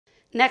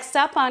Next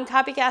up on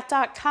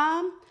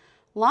copycat.com,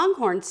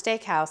 Longhorn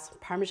Steakhouse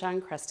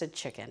Parmesan crusted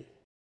chicken.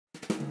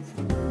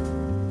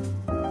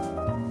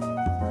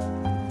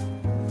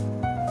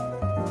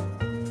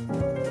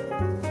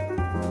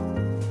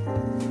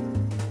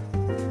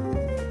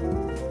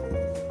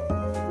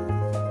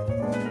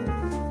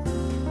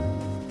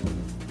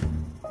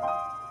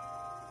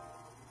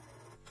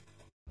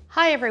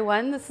 Hi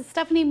everyone, this is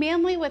Stephanie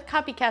Manley with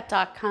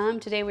copycat.com.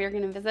 Today we are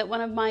going to visit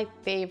one of my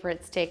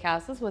favorite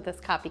steakhouses with this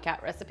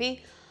copycat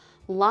recipe,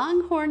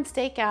 Longhorn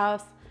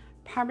Steakhouse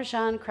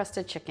Parmesan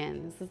crusted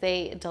chicken. This is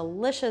a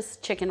delicious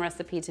chicken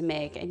recipe to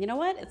make, and you know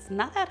what? It's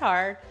not that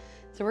hard,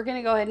 so we're going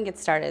to go ahead and get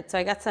started. So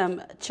I got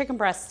some chicken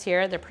breasts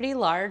here. They're pretty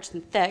large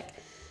and thick,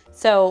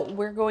 so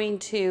we're going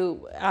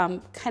to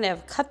kind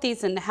of cut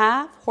these in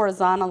half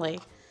horizontally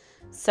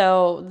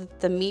so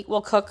the meat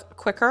will cook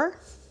quicker.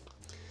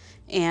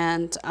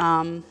 And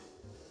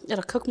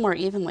it'll cook more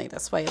evenly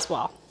this way as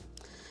well.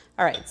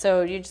 All right,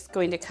 so you're just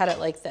going to cut it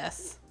like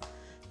this.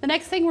 The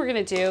next thing we're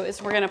gonna do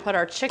is we're gonna put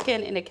our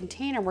chicken in a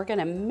container. We're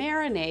gonna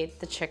marinate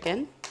the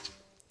chicken.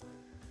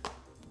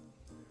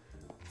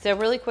 So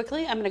really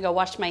quickly, I'm gonna go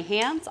wash my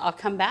hands. I'll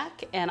come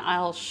back and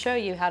I'll show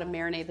you how to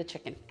marinate the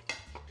chicken.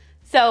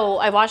 So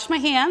I washed my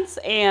hands,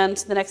 and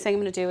the next thing I'm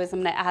gonna do is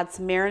I'm gonna add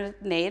some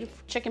marinade,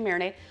 chicken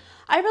marinade.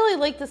 I really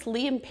like this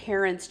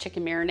Perrin's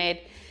chicken marinade.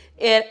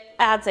 It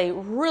adds a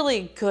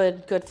really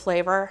good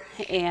flavor,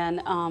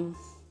 and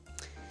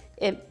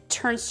it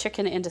turns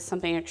chicken into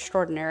something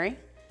extraordinary.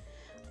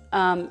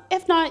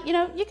 If not, you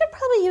know, you could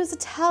probably use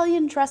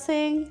Italian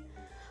dressing.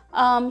 It's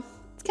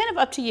kind of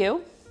up to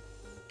you.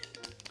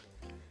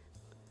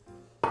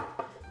 So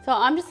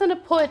I'm just gonna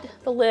put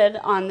the lid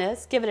on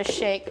this, give it a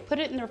shake, put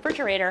it in the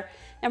refrigerator,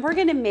 and we're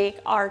gonna make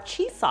our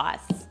cheese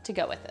sauce to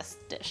go with this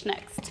dish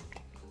next.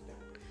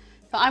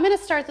 So I'm gonna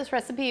start this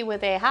recipe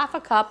with a half a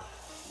cup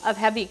of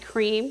heavy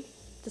cream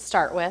to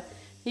start with.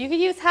 You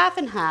could use half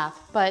and half,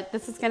 but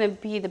this is gonna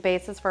be the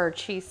basis for our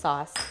cheese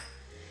sauce.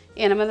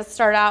 And I'm gonna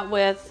start out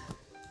with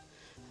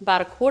about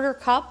a quarter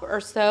cup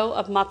or so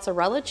of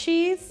mozzarella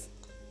cheese.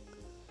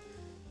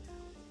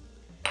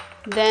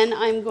 Then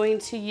I'm going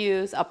to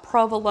use a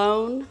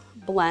provolone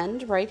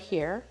blend right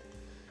here.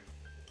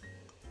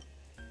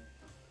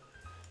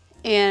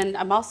 And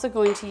I'm also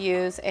going to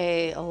use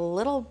a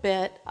little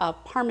bit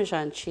of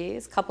Parmesan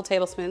cheese, a couple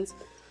tablespoons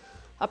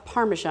of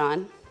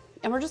Parmesan.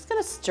 And we're just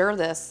gonna stir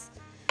this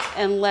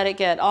and let it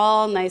get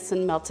all nice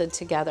and melted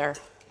together.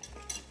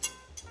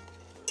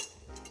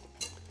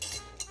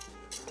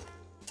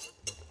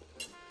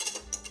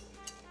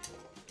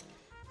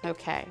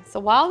 Okay, so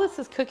while this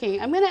is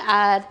cooking, I'm gonna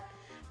add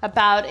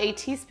about a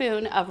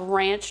teaspoon of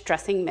ranch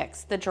dressing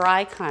mix, the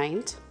dry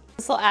kind.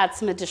 This will add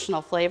some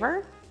additional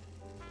flavor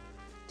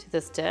to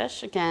this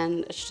dish.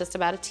 Again, it's just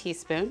about a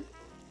teaspoon.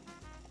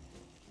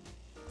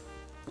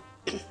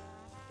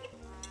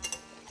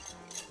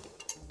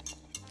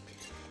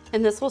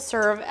 And this will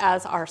serve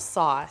as our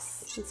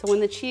sauce. And so when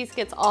the cheese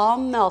gets all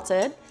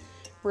melted,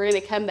 we're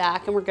gonna come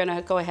back and we're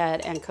gonna go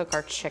ahead and cook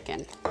our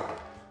chicken.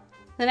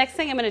 The next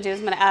thing I'm gonna do is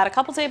I'm gonna add a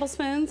couple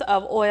tablespoons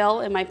of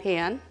oil in my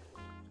pan.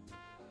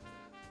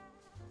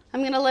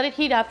 I'm gonna let it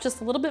heat up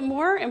just a little bit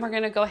more, and we're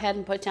gonna go ahead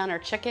and put down our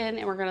chicken,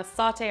 and we're gonna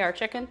saute our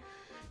chicken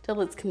till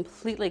it's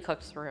completely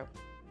cooked through.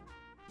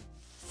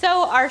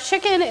 So our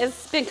chicken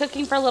has been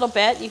cooking for a little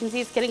bit. You can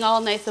see it's getting all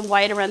nice and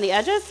white around the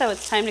edges, so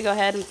it's time to go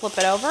ahead and flip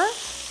it over.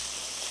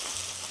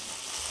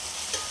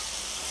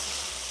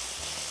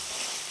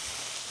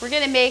 We're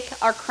gonna make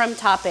our crumb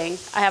topping.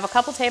 I have a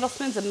couple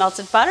tablespoons of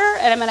melted butter,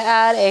 and I'm gonna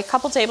add a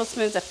couple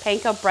tablespoons of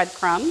Panko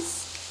breadcrumbs.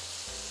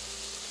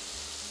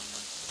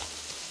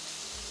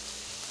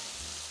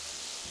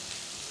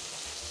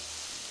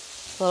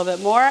 A little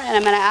bit more, and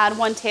I'm gonna add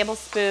 1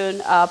 tablespoon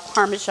of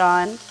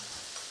Parmesan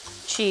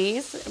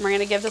cheese, and we're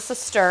gonna give this a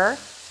stir.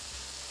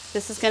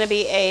 This is gonna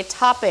be a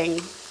topping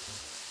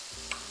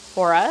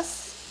for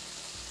us,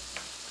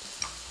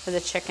 for the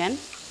chicken.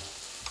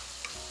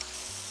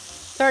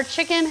 So our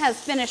chicken has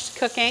finished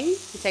cooking.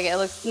 You take it, it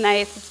looks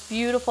nice, it's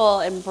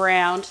beautiful and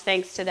browned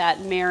thanks to that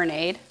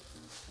marinade.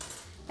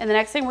 And the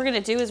next thing we're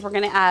gonna do is we're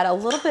gonna add a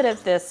little bit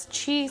of this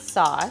cheese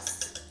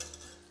sauce.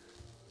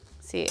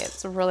 See,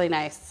 it's really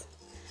nice.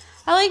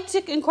 I like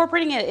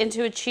incorporating it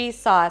into a cheese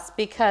sauce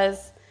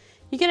because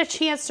you get a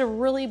chance to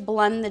really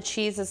blend the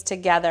cheeses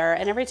together,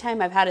 and every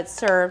time I've had it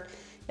served,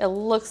 it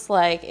looks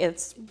like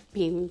it's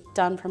being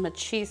done from a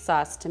cheese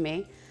sauce to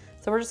me.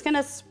 So we're just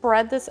gonna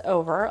spread this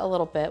over a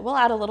little bit. We'll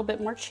add a little bit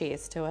more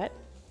cheese to it.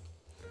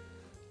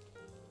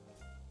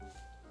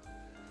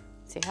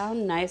 See, how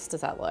nice does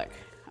that look?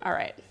 All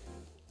right.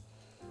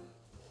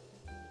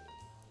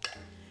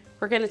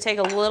 We're gonna take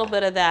a little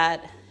bit of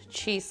that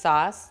cheese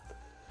sauce,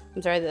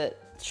 the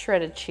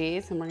shredded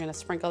cheese, and we're gonna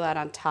sprinkle that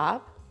on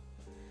top.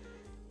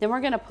 Then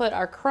we're gonna put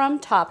our crumb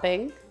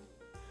topping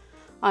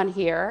on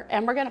here,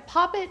 and we're gonna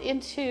pop it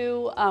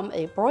into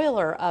a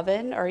broiler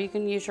oven, or you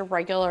can use your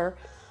regular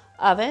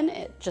oven,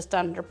 just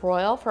under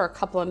broil for a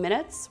couple of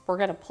minutes. We're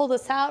gonna pull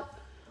this out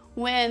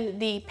when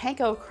the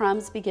panko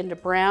crumbs begin to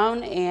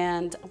brown,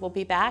 and we'll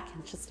be back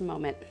in just a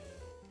moment.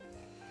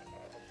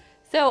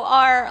 So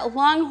our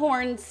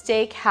Longhorn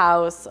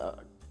Steakhouse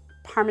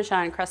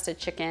Parmesan crusted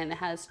chicken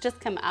has just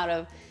come out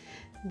of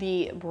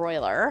the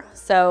broiler.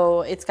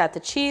 So it's got the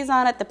cheese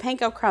on it. The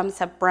panko crumbs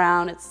have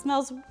brown. It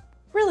smells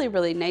really,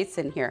 really nice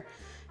in here.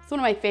 It's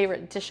one of my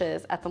favorite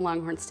dishes at the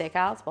Longhorn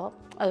Steakhouse, well,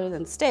 other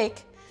than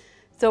steak.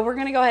 So we're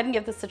gonna go ahead and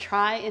give this a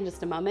try in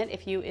just a moment.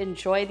 If you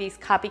enjoy these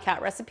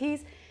copycat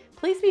recipes,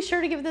 please be sure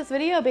to give this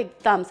video a big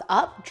thumbs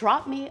up.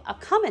 Drop me a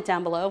comment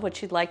down below of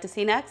what you'd like to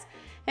see next.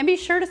 And be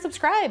sure to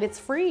subscribe, it's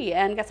free.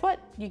 And guess what?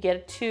 You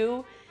get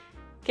to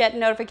get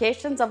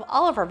notifications of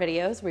all of our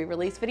videos. We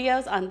release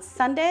videos on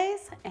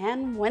Sundays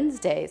and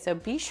Wednesdays. So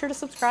be sure to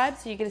subscribe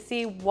so you get to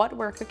see what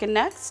we're cooking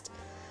next.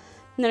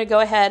 I'm gonna go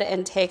ahead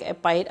and take a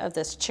bite of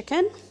this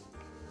chicken.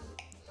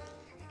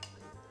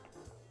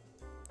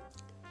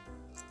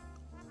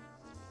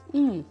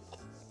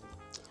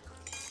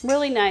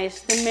 Really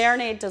nice. The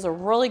marinade does a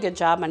really good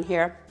job on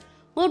here.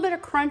 A little bit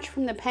of crunch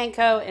from the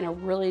panko and a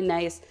really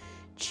nice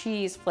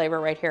cheese flavor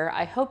right here.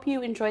 I hope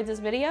you enjoyed this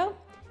video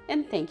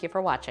and thank you for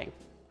watching.